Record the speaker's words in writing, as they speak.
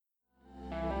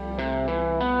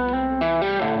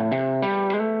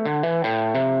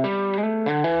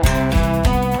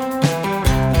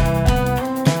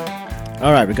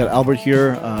right, we got Albert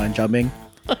here and Jiaming.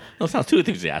 Don't sound too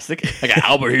enthusiastic. I got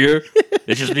Albert here.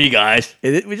 It's just me, guys.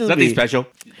 Nothing special.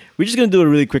 We're just gonna do a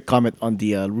really quick comment on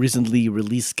the recently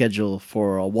released schedule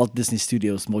for Walt Disney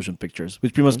Studios motion pictures,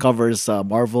 which pretty much covers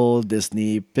Marvel,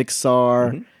 Disney,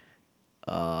 Pixar,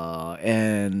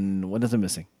 and what is it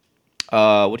missing?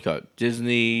 What do you call it?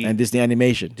 Disney And Disney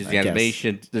Animation. Disney I guess.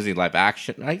 animation, Disney live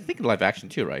action. I think live action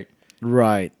too, right?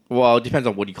 Right. Well, it depends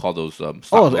on what you call those. Stop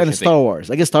Oh, motion and Star Wars.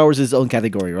 I guess Star Wars is its own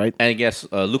category, right? And I guess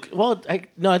Luke. Well, I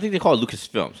think they call it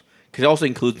Lucasfilms because it also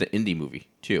includes the indie movie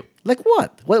too. Like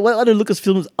what? What other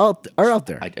Lucasfilms are out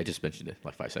there? I just mentioned it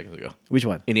like 5 seconds ago. Which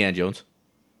one? Indiana Jones.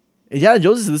 Indiana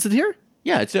Jones is listed here?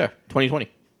 Yeah, it's there. 2020,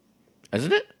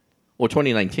 isn't it? Or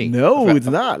 2019? No, it's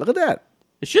not. Look at that.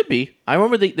 It should be. I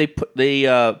remember they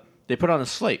put on a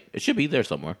slate. It should be there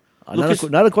somewhere.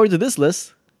 Not according to this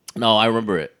list. No, I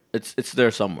remember it. It's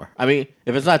there somewhere. I mean,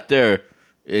 if it's not there,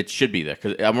 it should be there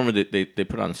because I remember they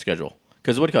put it on the schedule.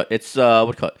 Because what do you call it? It's what do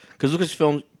you call it? Because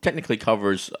Lucasfilm technically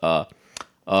covers. So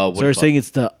you're saying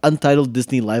it's the untitled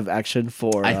Disney live action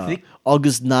for I think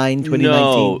August 9, 2019?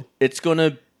 No, it's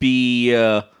gonna be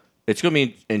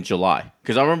in July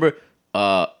because I remember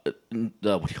what do you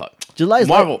call it? July is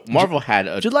Marvel had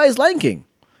a July is Lion King.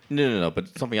 no,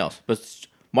 but something else. But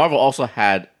Marvel also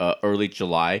had a early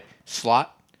July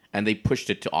slot, and they pushed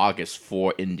it to August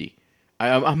for indie.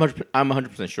 I'm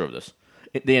 100% sure of this.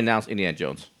 They announced Indiana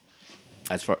Jones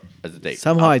as far as the date.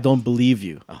 Somehow I don't believe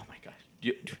you. Oh my god!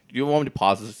 Do you want me to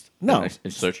pause this? No.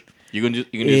 And search. You can do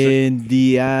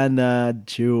Indiana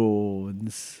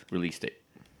Jones release date.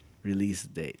 release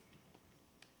date.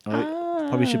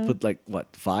 Probably should put like what,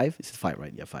 5? Is it 5,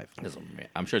 right? Yeah, 5.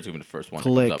 I'm sure it's gonna be the first one. That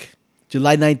comes up. Click.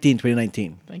 July 19,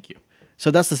 2019. Thank you.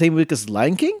 So that's the same week as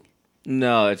Lion King?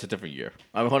 No, it's a different year.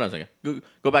 Hold on a second.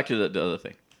 Go back to the other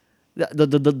thing.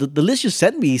 The list you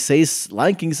sent me says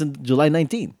Lion King is in July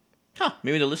 19. Huh?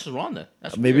 Maybe the list is wrong then.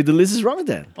 That's Maybe weird. the list is wrong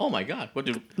then. Oh my god! What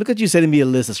did? Look at you sending me a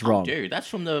list that's How wrong. dare you? That's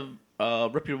from the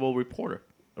reputable reporter.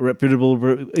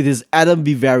 Reputable. It is Adam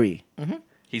Bivari.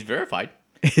 He's verified,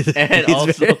 It's and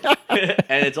very-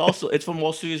 and it's from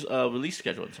Wall Studios release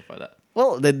schedule and stuff like that.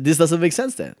 Well, then this doesn't make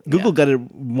sense then. Google got it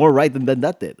more right than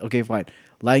that did. Okay, fine.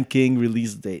 Lion King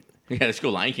release date. Yeah, let's go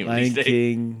Lion King Lion release date.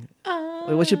 King.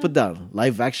 Wait, what should you put down?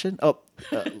 Live action? Oh,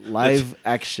 live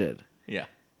action. Yeah,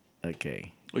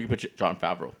 Okay. we can put John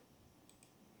Favreau.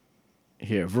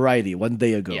 Here, Variety, 1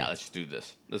 day ago. Yeah, let's just do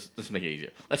this. Let's make it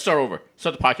easier. Let's start over.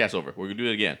 Start the podcast over. We're gonna do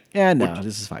it again. Yeah, no,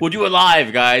 this is fine. We'll do it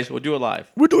live, guys. We'll do it live.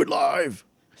 We'll do it live.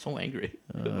 So angry.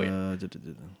 Wait.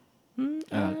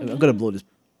 I'm gonna blow this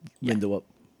window up.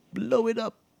 Blow it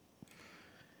up.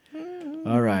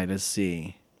 All right, let's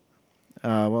see.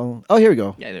 Here we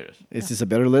go. Yeah, there it is. Is this a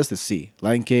better list? Let's see.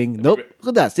 Lion King. Nope. Look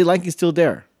at that. See, Lion King's still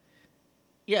there.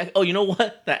 Yeah. Oh, you know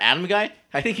what? That Adam guy.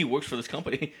 I think he works for this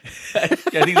company. I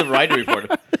think he's a writer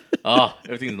reporter. Oh,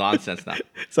 everything's nonsense now.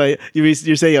 So you're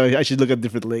saying I should look at a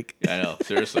different link. Yeah, I know.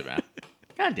 Seriously, man.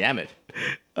 God damn it.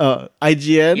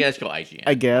 IGN. Yeah, let's go IGN.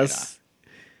 I Why guess.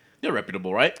 not? They're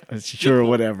reputable, right? Sure,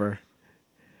 whatever.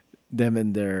 Them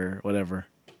and their whatever.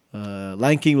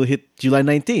 Lion King will hit July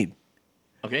 19th.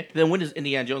 Okay. Then when does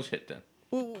Indiana Jones hit then?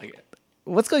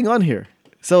 What's going on here?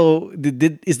 So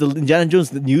is the Indiana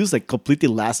Jones news like completely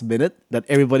last minute that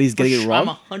everybody's getting it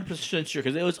wrong? I'm 100% sure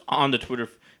because it was on the Twitter.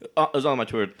 It was on my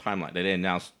Twitter timeline. They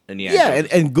announced Indiana Yeah,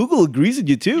 Jones. and Google agrees with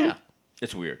you too. Yeah,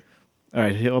 it's weird. All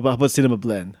right, how about Cinema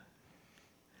Blend?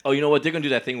 Oh, you know what? They're gonna do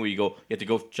that thing where you have to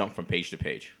go jump from page to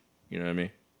page. You know what I mean?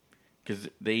 Because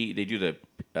they do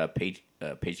the page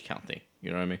count thing. You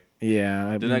know what I mean?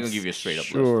 Yeah, They're not gonna give you a straight up list.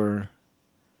 Sure.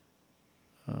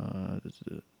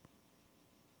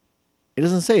 It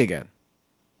doesn't say again.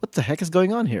 What the heck is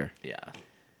going on here? Yeah.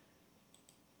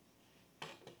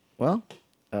 Well,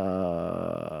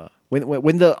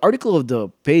 when the article of the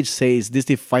page says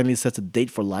Disney finally sets a date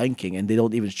for Lion King and they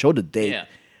don't even show the date, Yeah.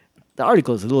 the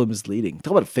article is a little misleading.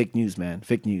 Talk about fake news, man.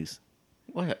 Fake news.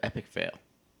 What an epic fail.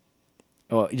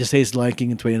 Oh, it just says Lion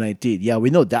King in 2019. Yeah, we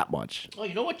know that much. Oh,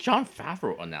 you know what? John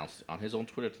Favreau announced on his own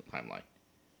Twitter timeline.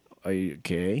 Are you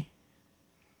okay?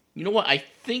 You know what? I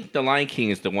think the Lion King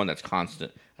is the one that's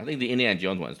constant. I think the Indiana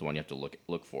Jones one is the one you have to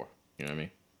look for. You know what I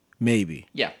mean? Maybe.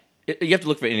 Yeah. You have to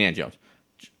look for Indiana Jones.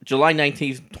 July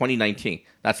 19th, 2019.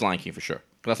 That's Lion King for sure.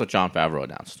 That's what John Favreau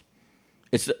announced.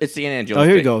 It's the Indiana Jones. Oh,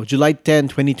 here thing you go. July 10,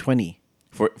 2020.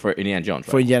 For Indiana Jones.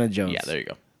 Right? For Indiana Jones. Yeah, there you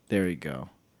go. There you go.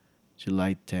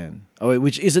 July 10. Oh, wait,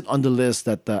 which isn't on the list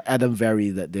that Adam Vary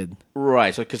that did.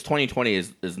 Right. So because 2020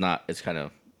 is not. It's kind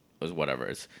of is whatever.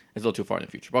 It's a little too far in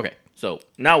the future. Okay. So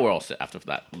now we're all set after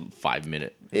that 5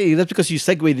 minute. Hey, that's because you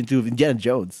segued into Indiana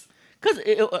Jones. Because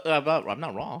I'm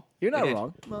not wrong. You're not Indiana-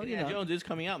 wrong. Well, Indiana you're not. Jones is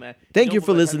coming out, man. Thank you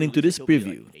for by the time they listening to release this it, it'll be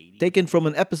preview, like 80. taken from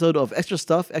an episode of Extra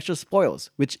Stuff, Extra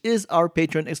Spoils, which is our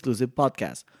Patreon exclusive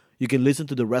podcast. You can listen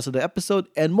to the rest of the episode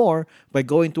and more by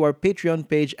going to our Patreon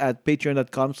page at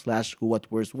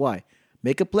patreon.com/whowhatwhereswhy.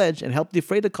 Make a pledge and help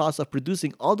defray the cost of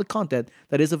producing all the content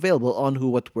that is available on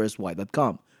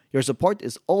whowhatwhereswhy.com. Your support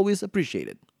is always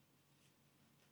appreciated.